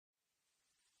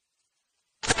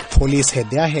Police had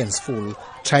their hands full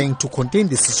trying to contain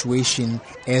the situation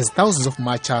as thousands of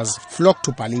marchers flocked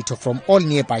to Ballito from all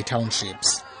nearby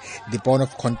townships. The bone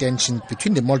of contention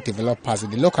between the mall developers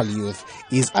and the local youth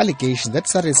is allegations that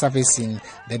started surfacing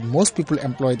that most people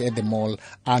employed at the mall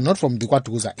are not from the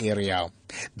KwaDukuza area.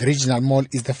 The regional mall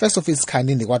is the first of its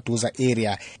kind in the KwaDukuza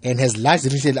area and has large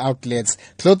retail outlets,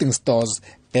 clothing stores,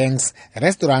 banks,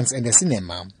 restaurants and a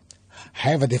cinema.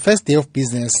 However, the first day of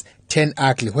business turned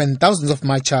ugly when thousands of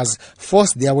marchers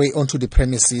forced their way onto the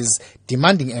premises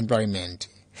demanding employment.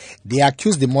 They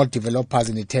accused the mall developers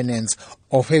and the tenants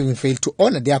of having failed to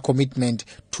honor their commitment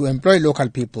to employ local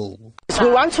people.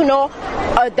 We want to know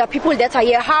the people that are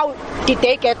here, how did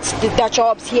they get their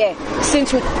jobs here,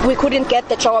 since we couldn't get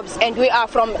the jobs and we are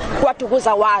from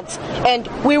KwaDukuza wards. And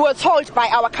we were told by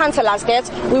our councillors that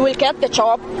we will get the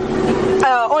job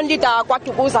only the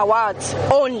KwaDukuza wards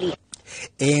only.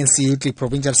 ANCYL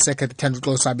Provincial Secretary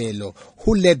R2-billion,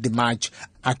 who led the march,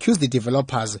 accused the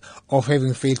developers of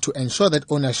having failed to ensure that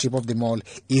ownership of the mall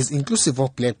is inclusive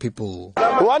of black people.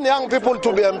 We want young people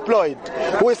to be employed.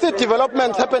 We see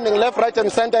developments happening left, right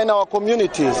and center in our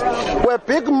communities, where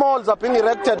big malls are being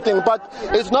erected, but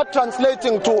it's not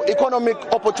translating to economic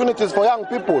opportunities for young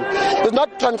people. It's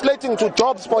not translating to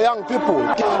jobs for young people.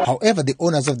 However, the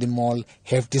owners of the mall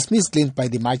have dismissed claims by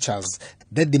the marchers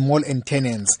that the mall and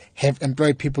tenants have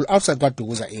employed people outside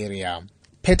KwaDukuza area.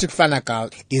 Patrick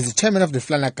Flanagal is the chairman of the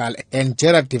Flanagal and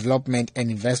Gerard Development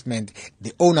and Investment,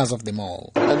 the owners of the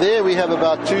mall. And there we have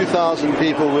about 2,000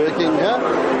 people working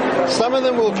here. Some of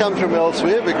them will come from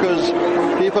elsewhere because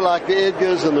people like the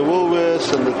Edgars and the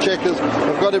Woolworths and the Checkers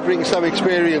have got to bring some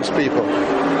experienced people.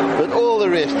 But all the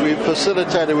rest we've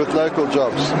facilitated with local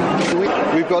jobs.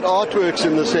 We've got artworks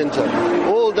in the centre,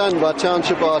 all done by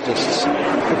township artists.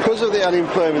 Because of the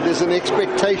unemployment, there's an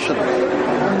expectation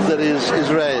that is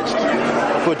raised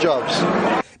for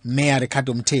jobs. Mayor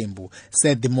Ricardo Mthembu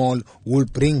said the mall will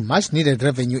bring much needed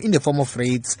revenue in the form of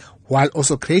rates while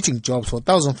also creating jobs for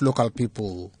thousands of local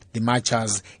people. The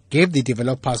marchers gave the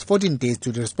developers 14 days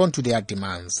to respond to their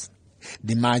demands.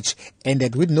 The march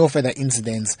ended with no further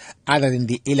incidents other than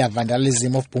the earlier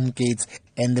vandalism of boom gates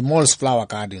and the mall's flower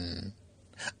garden.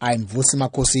 I'm Vusi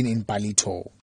Makhosini in Ballito.